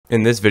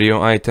In this video,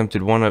 I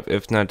attempted one of,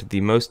 if not the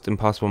most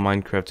impossible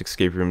Minecraft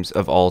escape rooms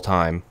of all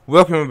time.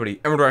 Welcome everybody,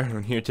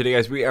 Emroldrhyhorn here. Today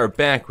guys, we are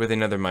back with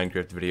another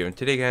Minecraft video, and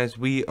today guys,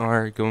 we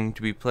are going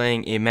to be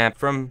playing a map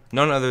from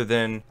none other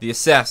than The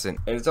Assassin.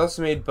 And it's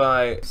also made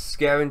by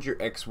Scavenger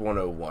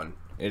X101.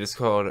 It is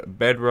called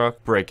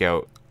Bedrock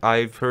Breakout.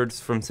 I've heard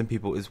from some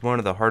people is one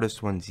of the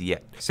hardest ones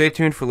yet. Stay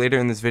tuned for later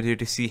in this video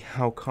to see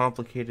how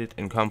complicated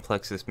and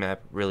complex this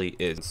map really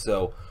is.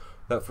 So,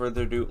 without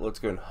further ado, let's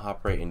go and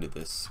hop right into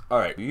this.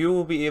 Alright, you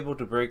will be able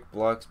to break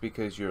blocks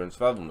because you're in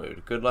survival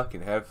mode. Good luck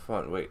and have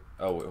fun. Wait,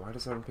 why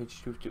does that on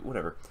page 2?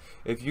 Whatever.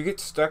 If you get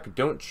stuck,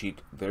 don't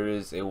cheat. There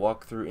is a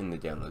walkthrough in the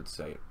download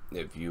site.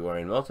 If you are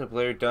in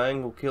multiplayer,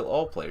 dying will kill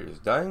all players.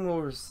 Dying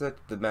will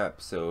reset the map,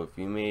 so if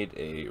you made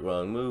a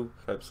wrong move,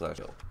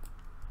 type/kill.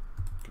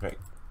 Right.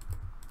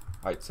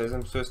 Alright, it says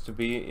I'm supposed to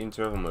be in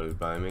survival mode,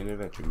 but I'm in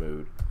adventure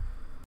mode.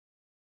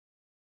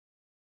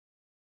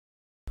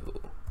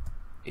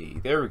 Hey,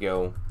 there we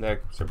go. Now I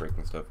can start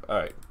breaking stuff.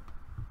 Alright.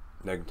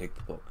 Now I can take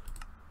the book.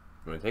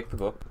 I'm gonna take the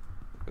book.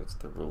 That's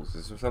the rules.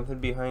 Is there something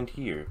behind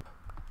here?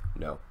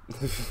 No.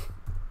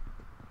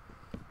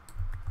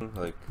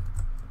 Like,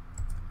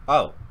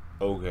 oh,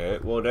 okay.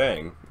 Well,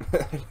 dang.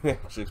 I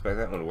didn't actually expect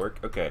that one to work.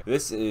 Okay.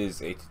 This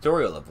is a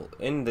tutorial level.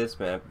 In this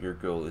map, your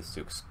goal is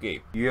to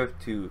escape. You have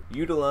to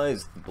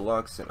utilize the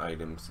blocks and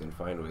items and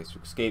find ways to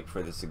escape.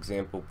 For this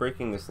example,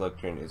 breaking this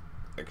lectern is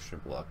extra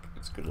block.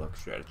 It's good luck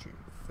strategy.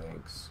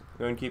 Thanks.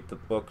 Go and keep the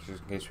book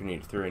just in case we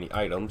need to throw any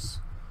items,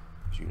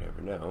 because you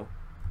never know.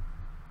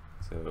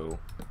 So,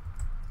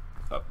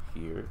 up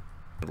here.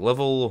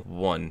 Level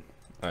 1.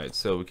 Alright,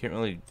 so we can't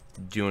really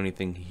do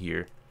anything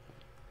here.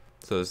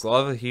 So there's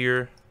lava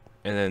here,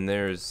 and then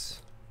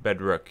there's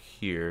bedrock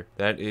here.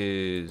 That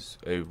is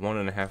a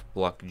 1.5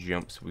 block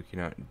jump, so we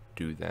cannot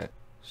do that.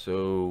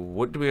 So,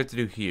 what do we have to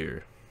do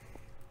here?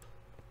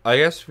 I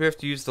guess we have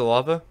to use the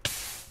lava.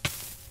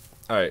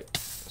 Alright,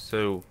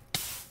 so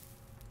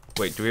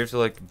wait, do we have to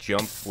like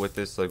jump with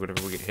this, like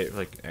whenever we get hit,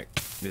 like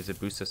does it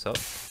boost us up?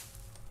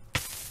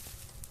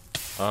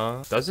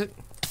 Does it?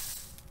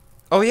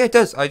 Oh yeah, it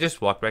does. I just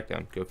walked back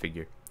down. Go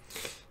figure.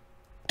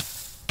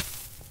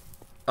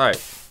 Alright,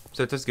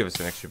 so it does give us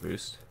an extra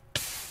boost.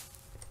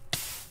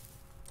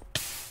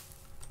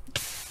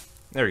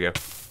 There we go.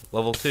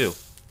 Level 2.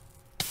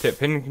 Tip,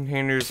 hidden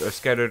containers are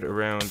scattered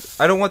around.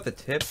 I don't want the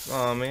tip.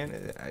 Oh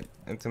man, I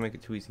have to make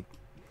it too easy.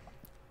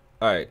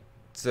 Alright.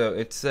 So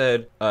it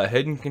said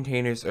hidden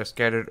containers are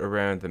scattered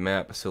around the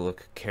map, so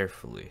look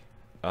carefully.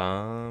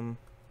 So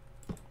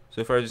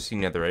far I just see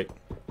netherite.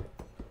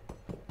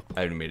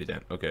 I haven't made it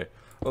down. Okay.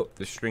 Oh,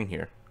 there's string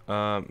here.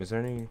 Is there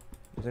any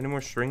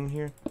more string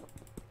here?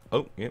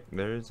 Oh, yep,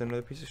 there is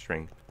another piece of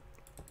string.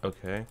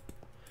 Okay.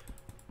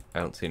 I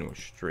don't see any more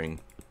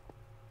string.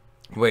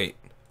 Wait,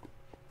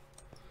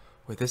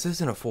 this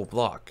isn't a full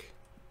block.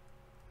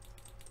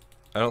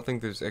 I don't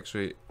think there's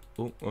actually.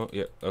 Oh,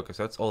 yeah. Okay,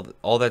 so that's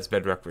all that's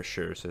bedrock for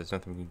sure. So there's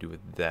nothing we can do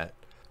with that.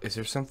 Is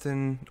there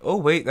something? Oh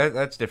wait,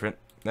 that's different.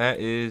 That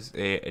is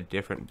a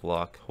different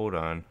block. Hold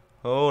on.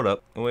 Hold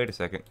up. Wait a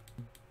second.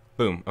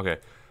 Boom. Okay,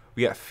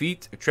 we got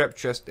feet, a trap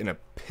chest, and a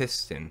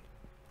piston.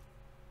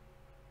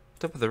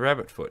 What's up with the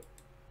rabbit foot?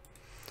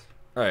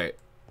 All right.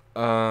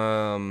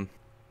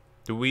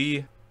 Do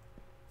we?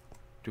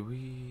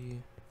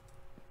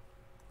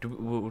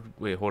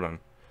 Wait, hold on.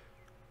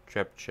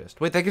 Trap chest.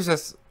 Wait, that gives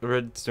us a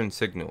redstone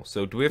signal.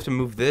 So do we have to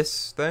move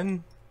this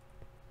then?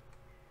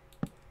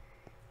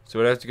 So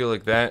it has to go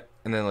like that,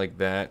 and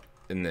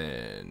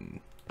then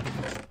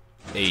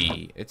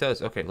hey, it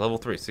does. Okay, level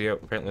 3. So yeah,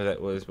 apparently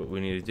that was what we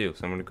need to do.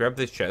 So I'm gonna grab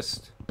this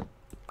chest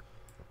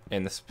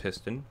and this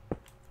piston,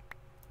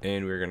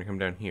 and we're gonna come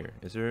down here.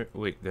 Is there?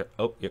 Wait, there.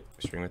 Oh, yep,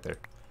 string right there.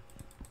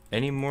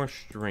 Any more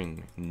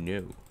string?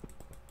 No.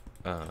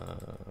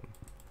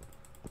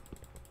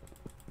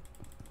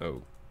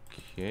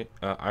 Okay.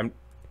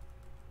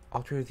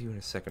 I'll trade with you in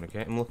a second,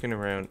 okay? I'm looking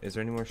around. Is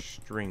there any more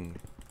string?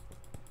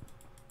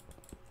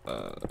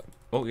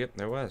 Oh, yep,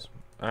 there was.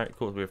 Alright,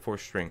 cool. We have 4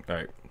 string.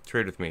 Alright,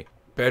 trade with me.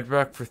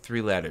 Bedrock for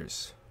 3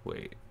 ladders.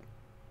 Wait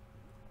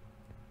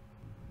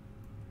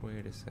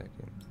a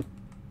second.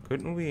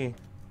 Couldn't we?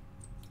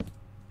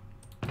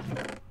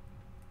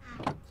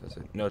 Does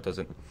it? No, it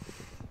doesn't.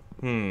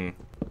 And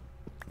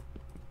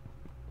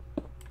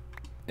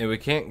we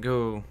can't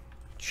go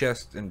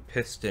chest and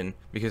piston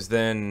because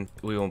then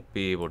we won't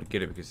be able to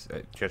get it because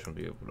chest won't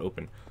be able to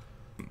open.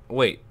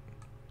 Wait,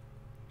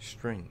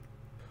 string.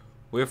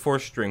 We have 4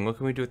 string. What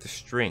can we do with the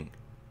string?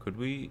 Could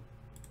we?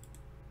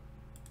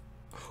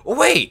 Oh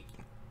wait.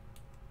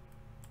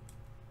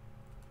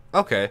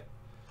 Okay.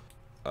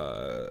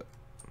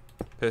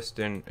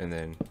 Piston and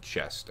then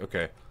chest.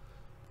 Okay.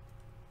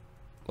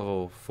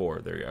 Level 4.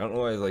 There you go. I don't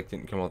know why I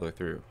didn't come all the way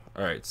through.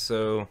 All right.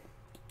 So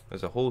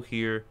there's a hole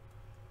here.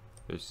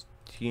 There's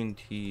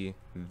TNT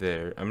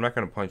there. I'm not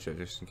gonna punch it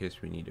just in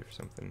case we need it for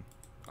something.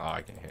 Oh,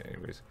 I can't hit it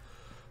anyways.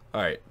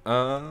 Alright,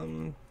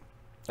 oh,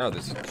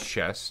 there's a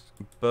chest,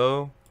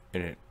 bow,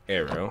 and an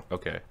arrow.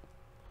 Okay.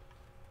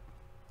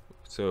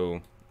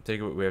 So, take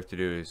it what we have to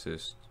do is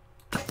just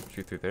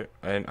shoot through there.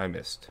 And I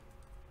missed.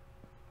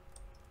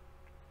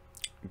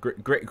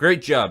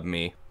 Great job,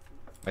 me.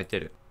 I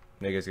did it.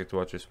 Now you guys get to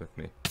watch this with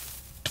me.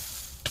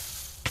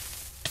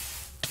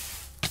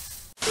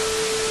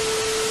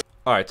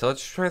 Alright, so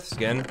let's try this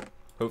again.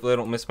 Hopefully I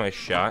don't miss my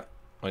shot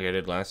like I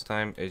did last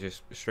time. It's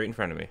just straight in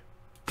front of me.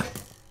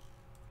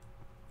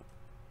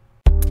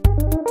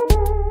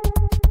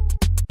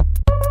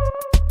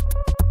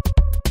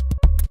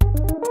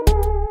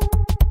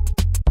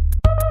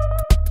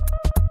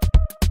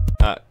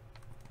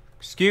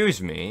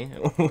 Excuse me?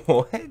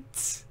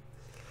 What?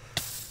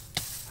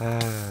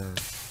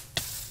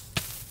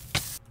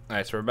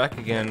 Alright, so we're back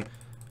again.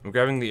 I'm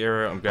grabbing the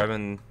arrow, I'm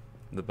grabbing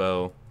the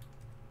bow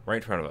right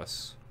in front of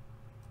us.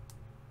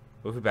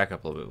 What if we back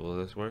up a little bit? Will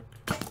this work?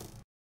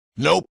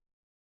 Nope.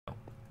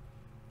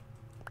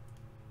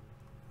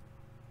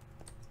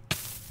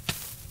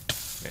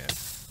 Yeah.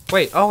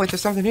 Wait, oh wait,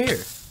 there's something here.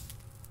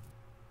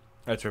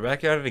 Alright, so we're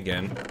back at it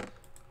again.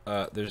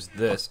 There's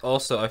this.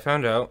 Also, I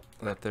found out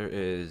that there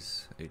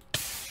is a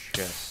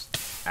chest.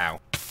 Ow.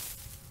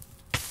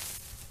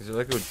 Is there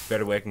like a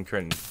better way I can try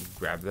and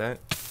grab that?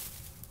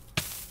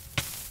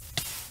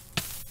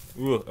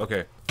 Ooh,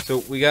 okay.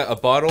 So we got a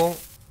bottle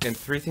and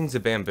 3 things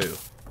of bamboo.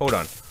 Hold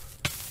on.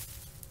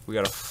 We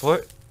got a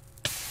foot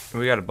and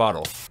we got a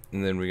bottle.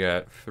 And then we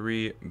got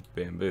 3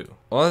 bamboo.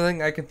 Only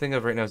thing I can think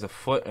of right now is a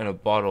foot and a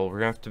bottle. We're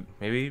gonna have to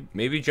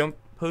maybe jump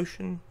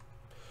potion?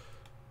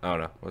 I don't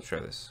know. Let's try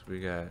this.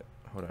 We got,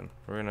 hold on.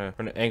 We're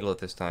gonna angle it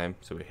this time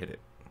so we hit it.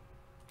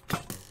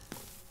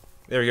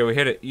 There we go, we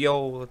hit it.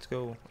 Yo, let's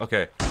go.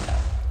 Okay.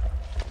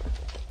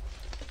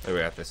 There we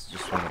got this.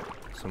 Just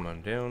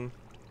someone down,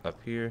 up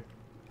here.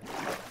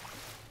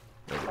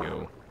 There we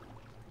go.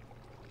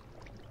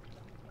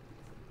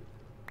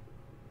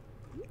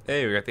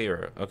 Hey, we got the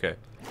arrow. Okay.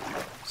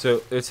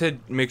 So it said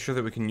make sure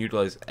that we can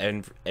utilize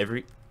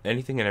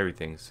anything and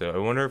everything. So I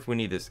wonder if we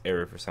need this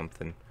arrow for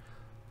something.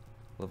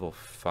 Level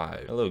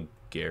 5. Hello,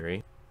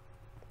 Gary.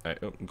 Alright,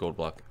 oh, gold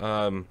block.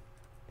 Oh.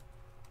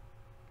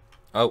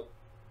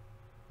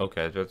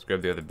 Okay, let's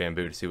grab the other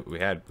bamboo to see what we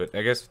had. But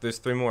I guess there's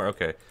 3 more.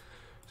 Okay.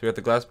 So we got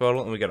the glass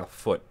bottle and we got a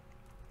foot.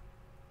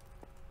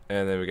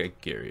 And then we got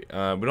Gary. We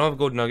don't have a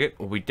gold nugget.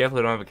 We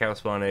definitely don't have a cow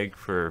spawn egg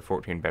for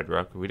 14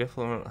 bedrock. We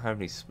definitely don't have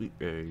any sweet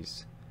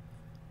berries.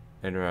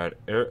 And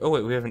arrow. Oh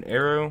wait, we have an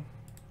arrow.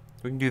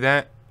 We can do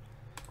that.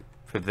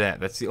 For that.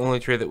 That's the only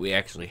trade that we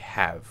actually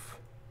have.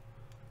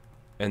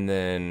 And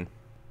then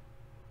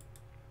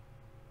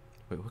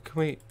wait, what can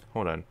we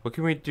hold on. What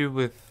can we do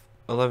with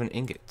 11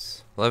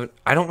 ingots? 11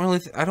 I don't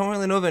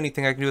really know of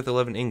anything I can do with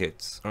 11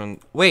 ingots.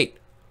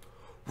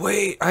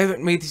 Wait, I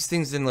haven't made these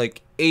things in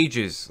like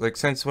ages, like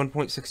since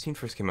 1.16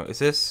 first came out. Is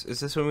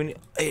this what we need?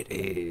 It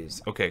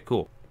is. Okay,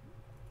 cool.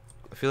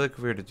 I feel like if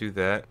we were to do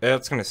that,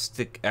 that's gonna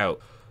stick out.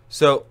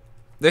 So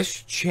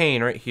this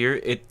chain right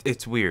here,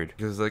 it's weird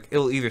because like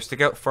it'll either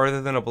stick out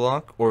farther than a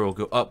block or it'll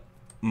go up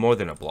more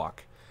than a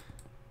block,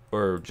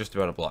 or just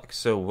about a block.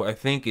 So what I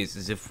think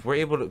is if we're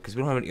able to, because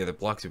we don't have any other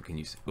blocks that we can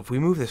use, if we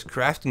move this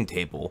crafting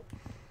table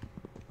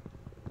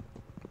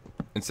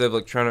instead of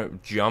like trying to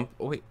jump.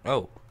 Oh wait,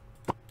 oh.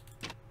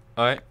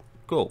 Alright,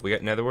 cool. We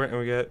got netherware and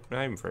we got an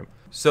item frame.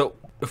 So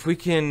if we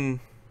can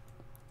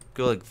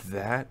go like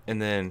that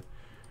and then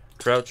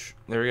crouch,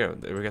 there we go.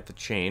 There we got the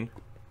chain.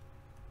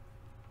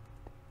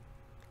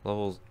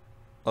 Level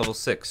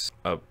 6.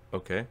 Oh,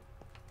 okay.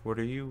 What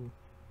are you?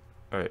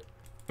 Alright.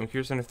 I'm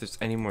curious on if there's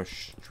any more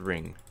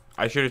string.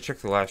 I should have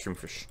checked the last room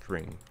for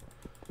string.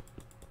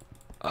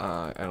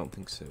 I don't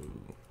think so.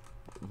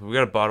 We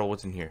got a bottle.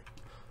 What's in here?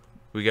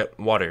 We got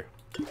water.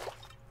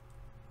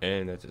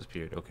 And that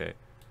disappeared. Okay.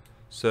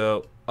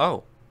 So,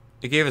 oh,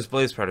 it gave us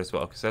blaze powder as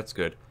well, because that's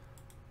good.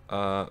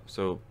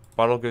 So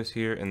bottle goes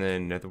here, and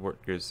then netherwort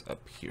goes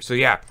up here. So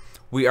yeah,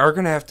 we are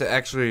gonna have to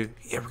actually,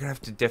 yeah, we're gonna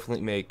have to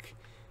definitely make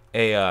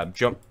a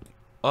jump.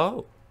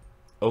 Oh,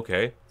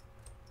 okay.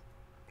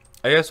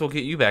 I guess we'll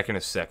get you back in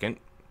a second.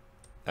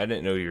 I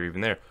didn't know you were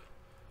even there.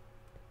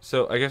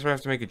 So I guess we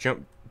have to make a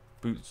jump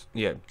boots.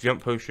 Yeah,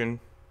 jump potion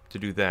to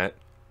do that.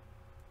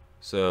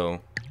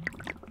 So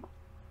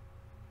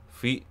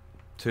feet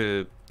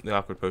to the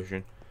awkward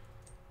potion.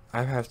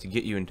 I have to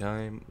get you in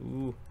time.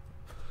 Ooh.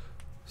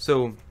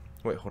 So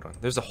wait, hold on.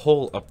 There's a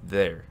hole up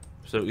there.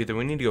 So either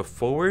we need to go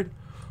forward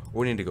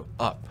or we need to go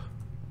up.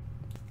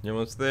 You're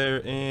almost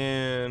there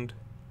and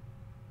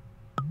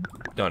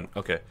done.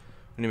 Okay. I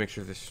need to make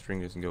sure this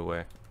string doesn't go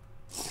away.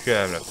 Should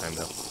have enough time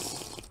though.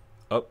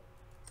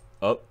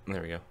 Up.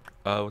 There we go.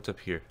 What's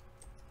up here?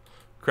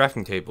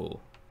 Crafting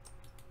table.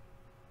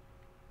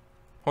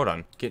 Hold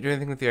on. Can't do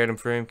anything with the item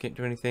frame. Can't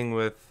do anything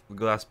with the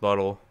glass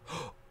bottle.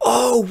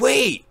 Oh,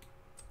 wait!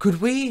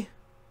 Could we?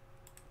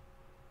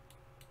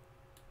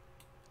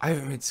 I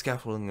haven't made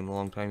scaffolding in a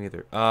long time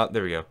either.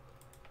 There we go.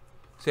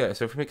 So yeah,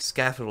 so if we make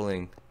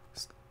scaffolding...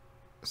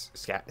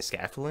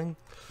 Scaffolding?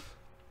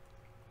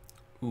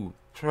 Ooh.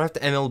 So I have to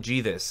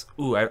MLG this.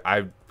 Ooh,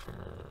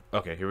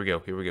 okay, here we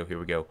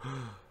go.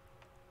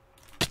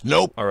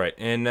 Nope. Alright,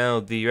 and now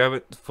the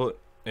rabbit foot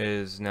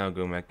is now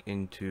going back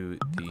into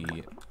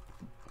the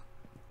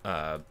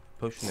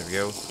potion. There we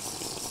go.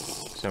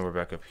 So now we're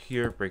back up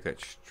here. Break that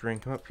string.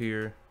 Come up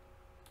here.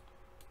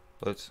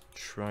 Let's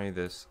try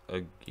this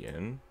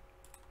again.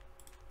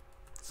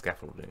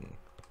 Scaffolding.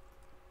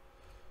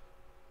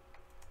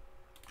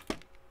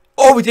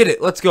 Oh, we did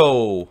it! Let's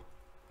go!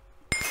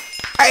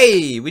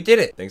 Hey, we did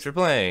it! Thanks for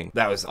playing.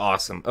 That was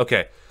awesome.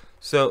 Okay,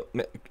 so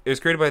it was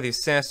created by the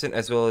Assassin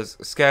as well as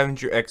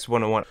Scavenger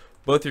X101.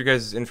 Both your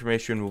guys'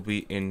 information will be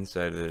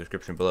inside of the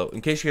description below.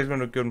 In case you guys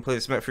want to go and play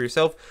this map for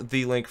yourself,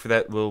 the link for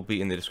that will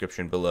be in the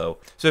description below.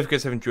 So if you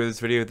guys have enjoyed this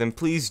video, then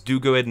please do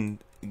go ahead and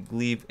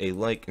leave a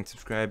like and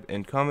subscribe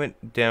and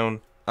comment down.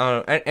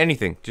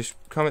 Anything. Just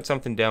comment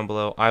something down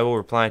below. I will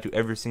reply to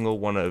every single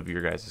one of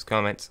your guys'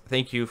 comments.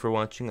 Thank you for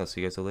watching. I'll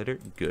see you guys later.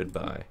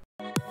 Goodbye.